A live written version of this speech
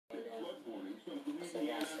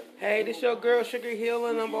Hey, this your girl Sugar Hill,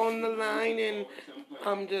 and I'm on the line, and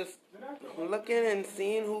I'm just looking and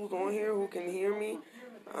seeing who's on here, who can hear me.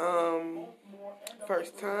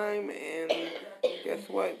 First time, and guess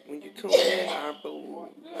what? When you tune in, I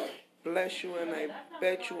bless you, and I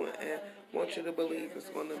bet you, and want you to believe it's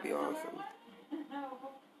going to be awesome.